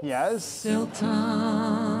slides? Yes. Still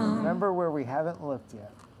Tom. Remember where we haven't looked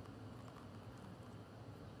yet.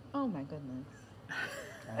 Oh my goodness.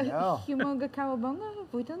 I know. Humonga Cowabunga?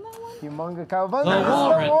 Have we done that one? Humonga Cowabunga.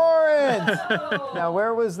 The Warrant. Now,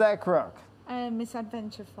 where was that crook?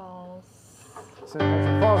 Misadventure Falls. So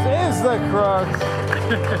Falls is the crook.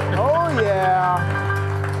 Oh, yeah.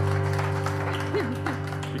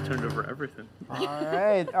 We turned over everything.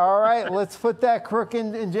 All right. Let's put that crook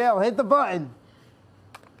in jail. Hit the button.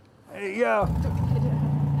 There you go.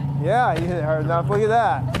 Yeah, you hit hard enough. Look at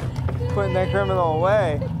that. Putting that criminal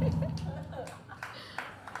away.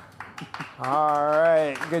 All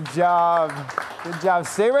right. Good job. Good job.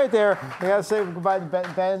 Stay right there. I got to say goodbye to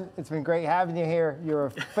Ben. Ben, it's been great having you here. You're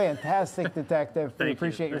a fantastic detective. We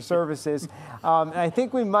appreciate your services. And I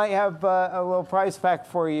think we might have a little prize pack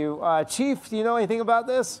for you. Chief, do you know anything about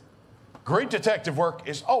this? Great detective work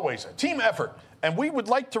is always a team effort, and we would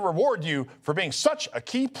like to reward you for being such a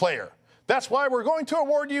key player. That's why we're going to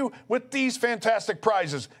award you with these fantastic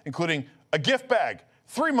prizes, including a gift bag,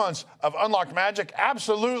 3 months of Unlocked Magic,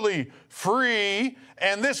 absolutely free,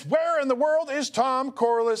 and this Where in the World is Tom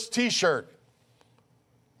Corless t-shirt.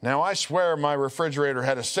 Now, I swear my refrigerator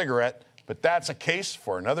had a cigarette, but that's a case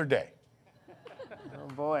for another day. Oh,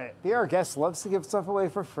 boy. Our guest loves to give stuff away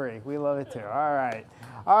for free. We love it, too. All right.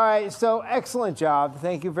 All right, so excellent job.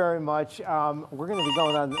 Thank you very much. We're going to be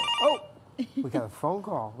going on. Oh, we got a phone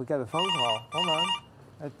call. Hold on.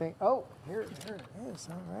 I think. Oh, here it is.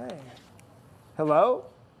 All right. Hello?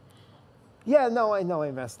 Yeah, no, I know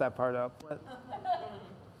I messed that part up. But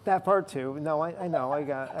that part too. No, I know. I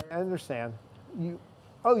understand. You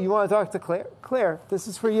want to talk to Claire? Claire, this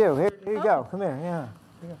is for you. Here you go. Come here. Yeah.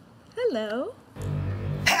 Here you go. Hello.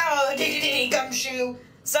 Howdy, Gumshoe.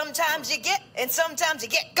 Sometimes you get, and sometimes you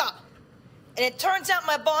get got. And it turns out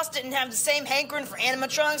my boss didn't have the same hankering for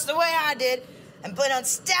animatronics the way I did, and planned on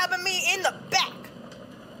stabbing me in the back.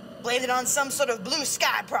 Blamed it on some sort of blue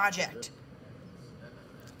sky project.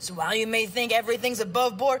 So while you may think everything's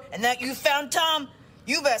above board and that you found Tom,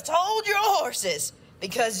 you best hold your horses,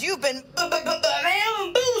 because you've been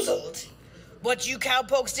bamboozled. What you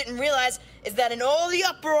cowpokes didn't realize is that in all the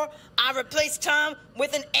uproar, I replaced Tom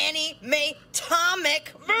with an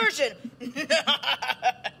Annie-Mae-TOM-ic version.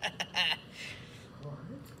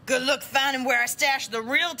 Good luck finding where I stashed the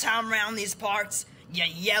real Tom around these parts, you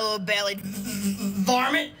yellow-bellied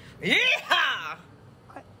varmint. Yeehaw!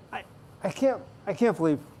 I can't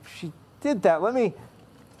believe she did that. Let me.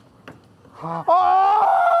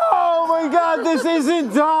 Oh my God! This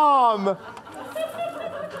isn't Tom.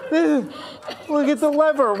 Look at the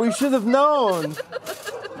lever. We should have known.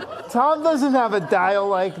 Tom doesn't have a dial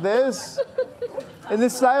like this. And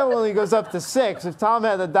this dial only goes up to 6. If Tom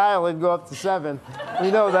had a dial, it'd go up to 7.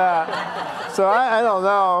 We know that. So I don't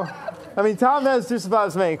know. I mean, Tom has just about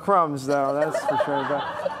as many crumbs, though. That's for sure. But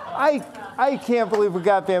I can't believe we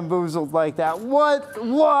got bamboozled like that. What?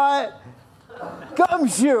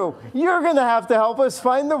 Gumshoe, you're going to have to help us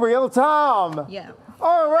find the real Tom. Yeah.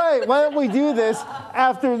 All right, why don't we do this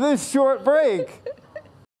after this short break?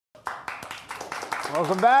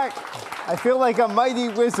 Welcome back. I feel like a mighty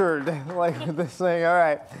wizard, like this thing. All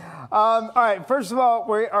right. All right, first of all,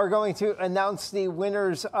 we are going to announce the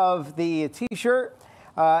winners of the T-shirt.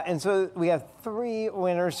 And so we have 3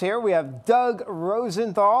 winners here. We have Doug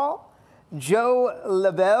Rosenthal, Joe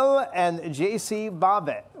LaBelle, and J.C.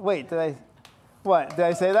 Bobbitt. Wait, did I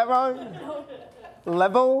say that wrong?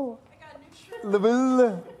 Level?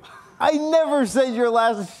 LaBelle? I never said your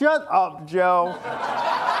last. Shut up, Joe.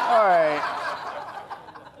 All right.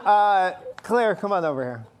 Claire, come on over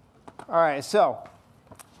here. All right, so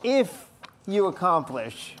if you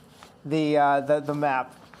accomplish the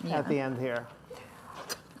map at the end here,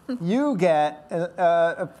 you get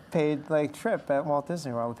a paid trip at Walt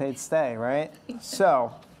Disney World, a paid stay, right?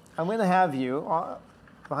 So I'm going to have you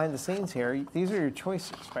behind the scenes here. These are your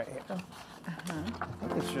choices right here. I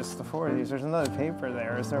think it's just the 4 of these. There's another paper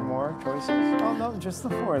there. Is there more choices? Oh, no, just the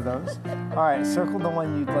 4 of those. All right, circle the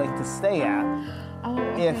one you'd like to stay at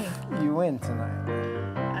if you win tonight.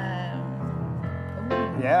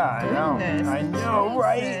 Yeah, I know. I know,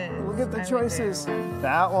 right? Look at the choices.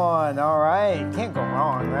 That one. All right. Can't go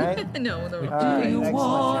wrong, right? No. All right,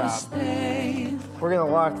 excellent job. We're going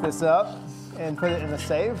to lock this up and put it in a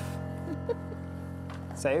safe.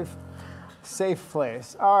 Safe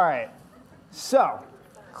place. All right. So,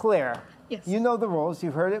 Claire, you know the rules.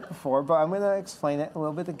 You've heard it before, but I'm going to explain it a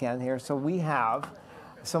little bit again here. So we have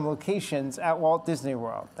some locations at Walt Disney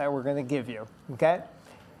World that we're going to give you, okay?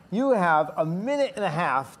 You have a minute and a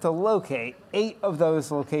half to locate 8 of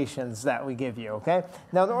those locations that we give you, okay?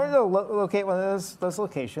 Now, in order to locate one of those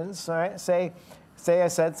locations, all right, say Say I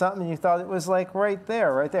said something and you thought it was like right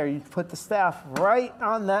there, right there. You put the staff right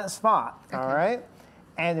on that spot, all right?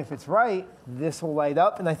 And if it's right, this will light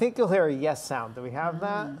up, and I think you'll hear a yes sound. Do we have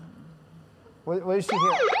that? What did she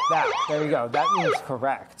hear? That. There you go. That means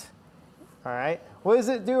correct. All right. What does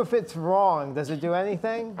it do if it's wrong? Does it do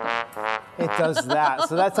anything? It does that.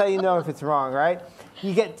 So that's how you know if it's wrong, right?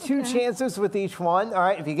 You get two chances with each one. All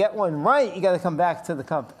right. If you get one right, you got to come back to the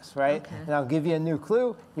compass, right? Okay. And I'll give you a new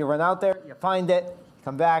clue. You run out there, you find it, you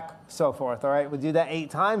come back, so forth. All right. We'll do that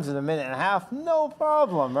 8 times in a minute and a half. No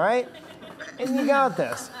problem, right? And you got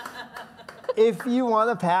this. If you want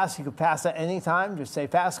to pass, you can pass at any time. Just say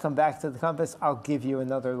pass, come back to the compass. I'll give you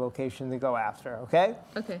another location to go after, okay?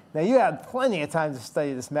 Okay. Now, you had plenty of time to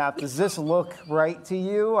study this map. Does this look right to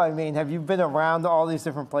you? I mean, have you been around all these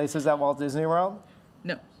different places at Walt Disney World?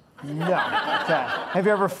 No. No. Okay. Have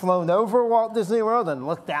you ever flown over Walt Disney World and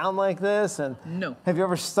looked down like this? And no. Have you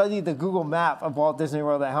ever studied the Google map of Walt Disney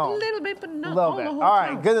World at home? A little bit, but not a little all bit. the whole All right,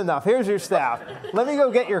 time. good enough. Here's your staff. Let me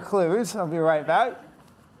go get your clues. I'll be right back.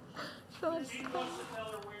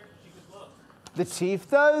 The chief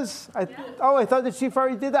does? I thought the chief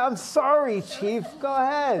already did that. I'm sorry, chief. Go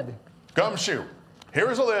ahead. Gumshoe,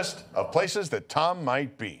 here is a list of places that Tom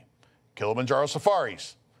might be. Kilimanjaro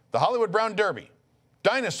Safaris, the Hollywood Brown Derby,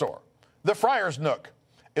 Dinosaur, the Friar's Nook,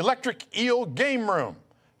 Electric Eel Game Room,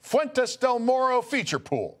 Fuentes del Moro Feature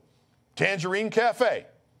Pool, Tangerine Cafe,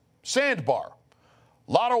 Sandbar,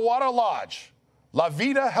 Lotta Wada Lodge, La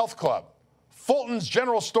Vida Health Club, Fulton's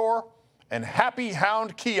General Store, and Happy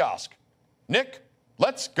Hound Kiosk. Nick,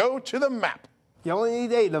 let's go to the map. You only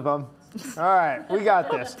need 8 of them. All right, we got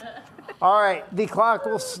this. All right, the clock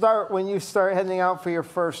will start when you start heading out for your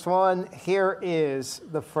first one. Here is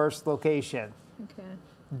the first location. Okay.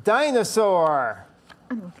 Dinosaur.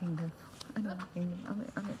 Animal Kingdom.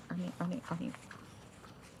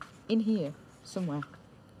 In here, somewhere.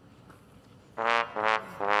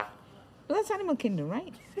 Well, that's Animal Kingdom,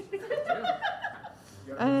 right?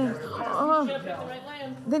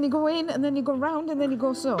 Then you go in, and then you go round, and then you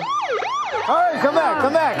go so. All right, come back.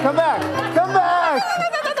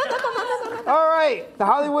 All right, the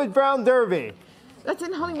Hollywood Brown Derby. That's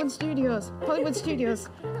in Hollywood Studios. Hollywood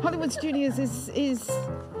Studios is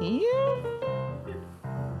here.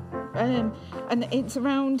 And it's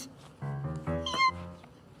around.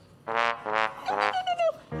 Try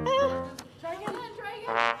again.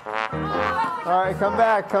 All right, come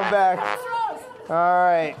back. All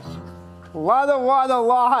right. Lotta Wada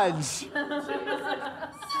Lodge.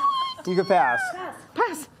 You can pass.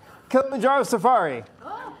 Pass. Kilimanjaro Safari.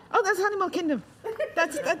 Oh, that's Animal Kingdom.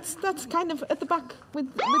 That's kind of at the back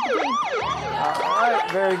with the green. All right,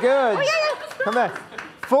 very good. Oh, yeah. Come back.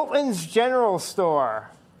 Fulton's General Store.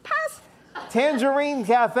 Pass. Tangerine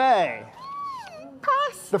Cafe.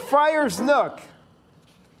 Pass. The Friar's Nook.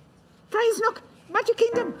 Friar's Nook. Magic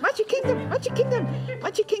Kingdom.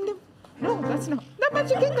 No, that's not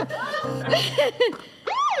Magic Kingdom.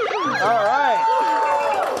 All right.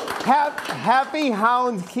 Happy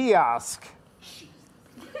Hound Kiosk.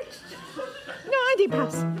 No, I did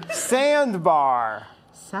pass. Sandbar.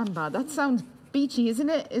 Sandbar. That sounds beachy, isn't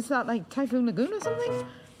it? Is that like Typhoon Lagoon or something?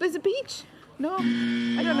 There's a beach. No,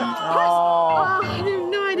 I don't know. Oh. I have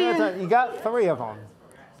no idea. You got 3 of them.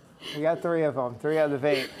 3 out of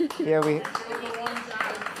 8. Yeah,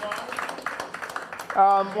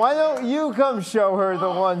 why don't you come show her the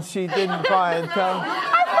ones she didn't find? Come.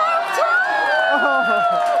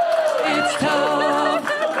 It's Tom.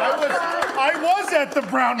 I was at the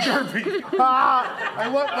Brown Derby.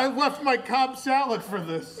 I left my Cobb salad for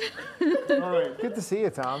this. All right. Good to see you,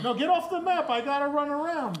 Tom. No, get off the map. I got to run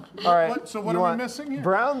around. All right. So what are we missing here?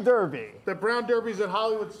 Brown Derby. The Brown Derby's at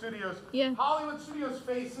Hollywood Studios. Yeah. Hollywood Studios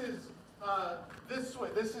faces this way.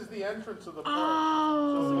 This is the entrance of the park.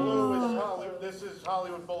 Oh. So blue is Hollywood. This is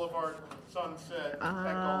Hollywood Boulevard, Sunset,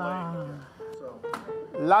 Echo Lake. So.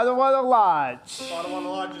 Lotta Wada Lodge. Lotta Wada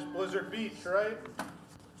Lodge is Blizzard Beach, right?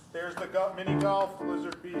 There's the mini golf,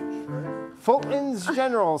 Blizzard Beach, right? Fulton's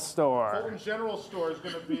General Store. Fulton's General Store is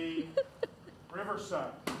going to be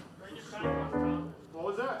Riverside. What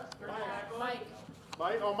was that? Mike.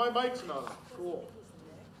 Oh, my mic's not. Cool.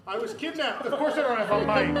 I was kidnapped. Of course I don't have a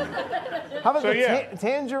mic. How about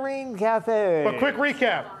Tangerine Cafe? But quick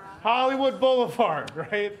recap. Hollywood Boulevard,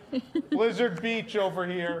 right? Blizzard Beach over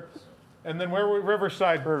here. And then where were we?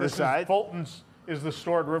 Riverside. This is Fulton's is the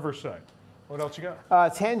store at Riverside. What else you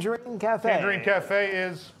got? Tangerine Cafe. Tangerine Cafe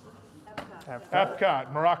is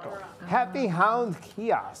Epcot, Morocco. Happy Hound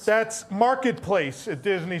Kiosk. That's Marketplace at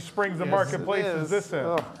Disney Springs. The Marketplace is this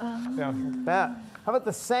end. How about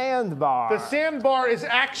the Sandbar? The Sandbar is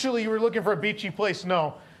actually, you were looking for a beachy place.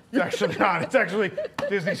 No, It's actually not. It's actually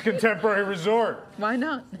Disney's Contemporary Resort. Why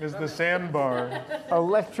not? Is the sandbar.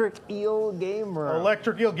 Electric Eel Game Room.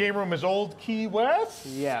 Electric Eel Game Room is Old Key West?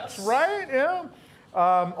 Yes. Right? Yeah.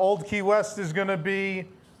 Old Key West is going to be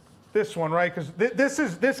this one, right? Because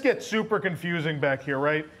this gets super confusing back here,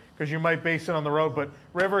 right? Because you might base it on the road, but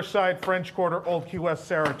Riverside, French Quarter, Old Key West,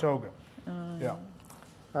 Saratoga. Yeah.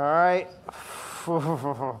 All right.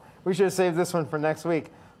 We should have saved this one for next week.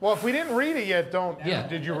 Well, if we didn't read it yet, don't. Yeah.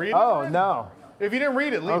 Did you read it? Oh, no. If you didn't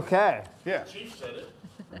read it, leave. Okay. Yeah. Chief said it.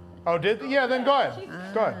 Oh, did? Yeah, then go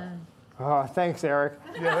ahead. Go ahead. Oh, thanks, Eric.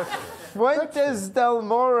 Yeah, Fuentes del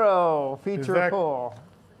Moro feature pool.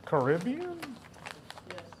 Caribbean?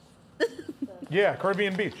 Yes. Yeah,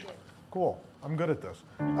 Caribbean Beach. Cool. I'm good at this.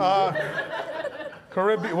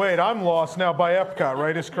 Caribbean. Wait, I'm lost now by Epcot,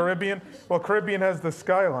 right? Is Caribbean? Well, Caribbean has the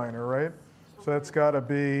Skyliner, right? So that's got to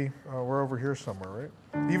be. We're over here somewhere, right?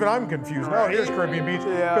 Even I'm confused. Oh, here's Caribbean Beach.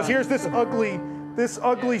 Because here's this ugly,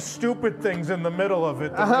 stupid thing's in the middle of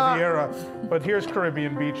it, the Riviera. But here's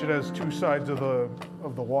Caribbean Beach. It has two sides of the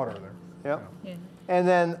water there. Yep. Yeah. And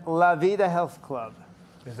then La Vida Health Club.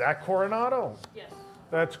 Is that Coronado? Yes.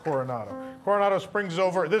 That's Coronado. Coronado Springs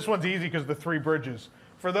over. This one's easy because the three bridges.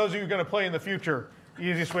 For those of you who are going to play in the future, the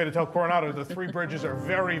easiest way to tell Coronado, the three bridges are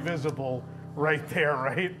very visible right there,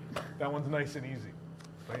 right? That one's nice and easy.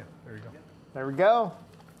 Bam, there you go. There we go.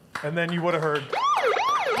 And then you would have heard,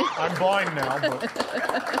 I'm blind now, but.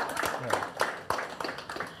 Yeah.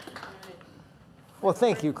 Well,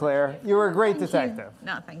 thank you, Claire. You were a great detective.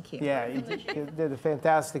 No, thank you. Yeah, you did a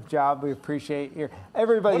fantastic job. We appreciate your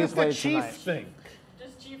everybody What who does the played chief tonight. think?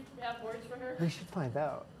 Does Chief have words for her? We should find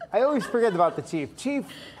out. I always forget about the chief. Chief,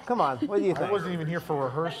 come on. What do you think? I wasn't even here for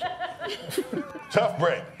rehearsal. Tough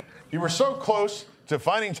break. You were so close to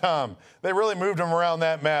finding Tom. They really moved him around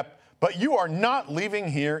that map. But you are not leaving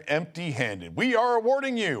here empty-handed. We are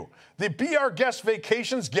awarding you the Be Our Guest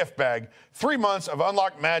Vacations gift bag, 3 months of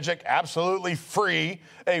Unlocked Magic, absolutely free,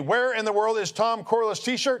 a Where in the World is Tom Corless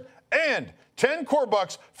t-shirt, and 10 core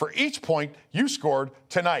bucks for each point you scored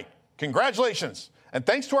tonight. Congratulations, and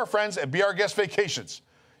thanks to our friends at Be Our Guest Vacations.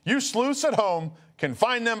 You sleuths at home can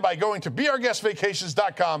find them by going to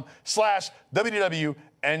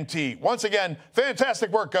beourguestvacations.com/WDWNT. Once again,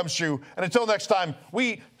 fantastic work, Gumshoe. And until next time,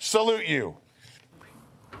 we salute you.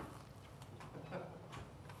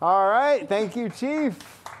 All right. Thank you, Chief.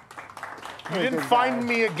 You didn't find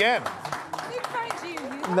me again.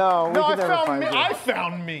 No, we No, could never find you. I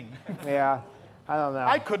found me. Yeah. I don't know.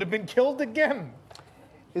 I could have been killed again.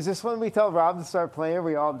 Is this when we tell Rob to start playing?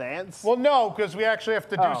 We all dance? Well, no, because we actually have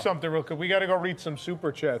to do something real quick. We got to go read some super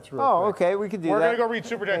chats real quick. Okay, we could do We're that. going to go read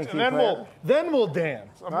super chats, Thank and you, then we'll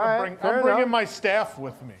dance. I'm bringing my staff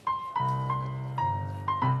with me.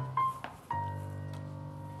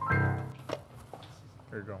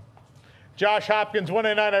 There you go. Josh Hopkins,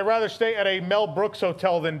 189. I'd rather stay at a Mel Brooks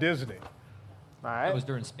hotel than Disney. All right. That was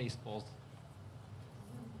during Spaceballs.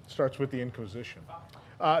 Starts with the Inquisition.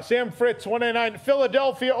 Sam Fritz, 189.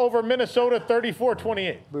 Philadelphia over Minnesota,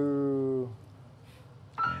 34-28. Boo.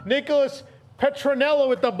 Nicholas Petronello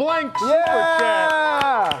with the blank super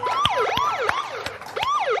chat.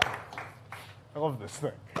 I love this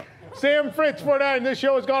thing. Sam Fritz, 49. This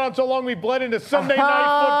show has gone on so long we bled into Sunday night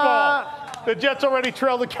football. The Jets already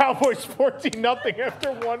trail the Cowboys 14-0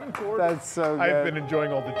 after one quarter. That's so good. I've been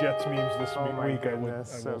enjoying all the Jets memes this week, I will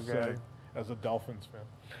say, as a Dolphins fan.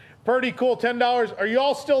 Purdy Cool, $10. Are you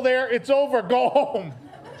all still there? It's over. Go home.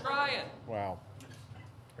 Try it. Wow.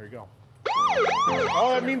 There you go.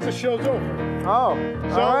 Oh, that means the show's over. Oh,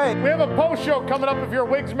 so all right. We have a post show coming up. If you're a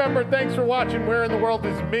WIGS member, thanks for watching. Where in the world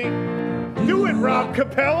is me? Do it, Rob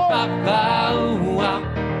Capello.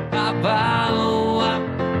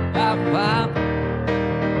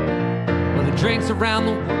 Well, he drinks around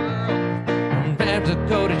the world. From Bam to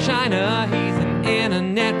go to China. He's an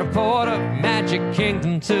internet reporter. Magic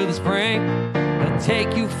Kingdom to the spring. He'll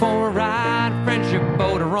take you for a ride. Friendship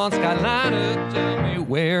boat or on Skyliner. Tell me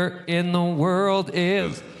where in the world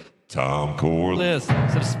is Tom Corless?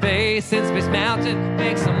 Some space in Space Mountain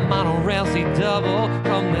makes a monorail see double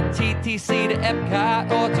from the TTC to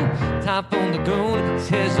Epcot or to Typhoon Lagoon.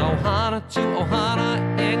 Says Ohana to Ohana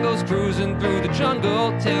and goes cruising through the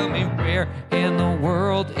jungle. Tell me where in the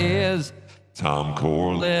world is Tom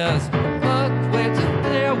Corless? Way to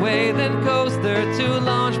Fairway, then coaster to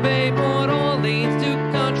Launch Bay, Port Orleans to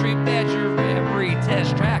Country Badger, every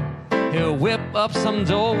test track. He'll whip up some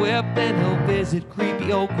Dole Whip, then he'll visit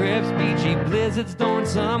creepy old Griff's, beachy blizzards during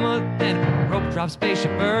summer, then rope drop spaceship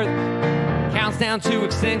Earth. Counts down to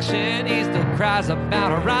extinction, he still cries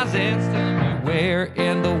about horizons. Tell me where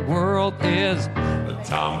in the world is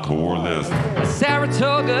Tom Corless?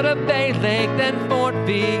 Saratoga to Bay Lake, then Fort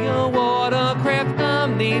Villa, Watercraft,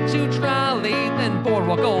 Omni to Trolley, then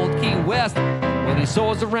Boardwalk, Old Key West. Well, he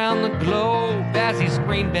soars around the globe as he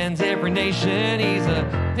screen bends every nation. He's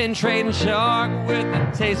a pin trading shark with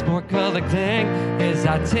a taste for collecting. His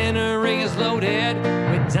itinerary is loaded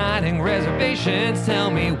with dining reservations. Tell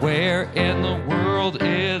me where in the world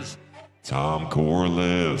is Tom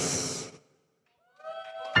Corless?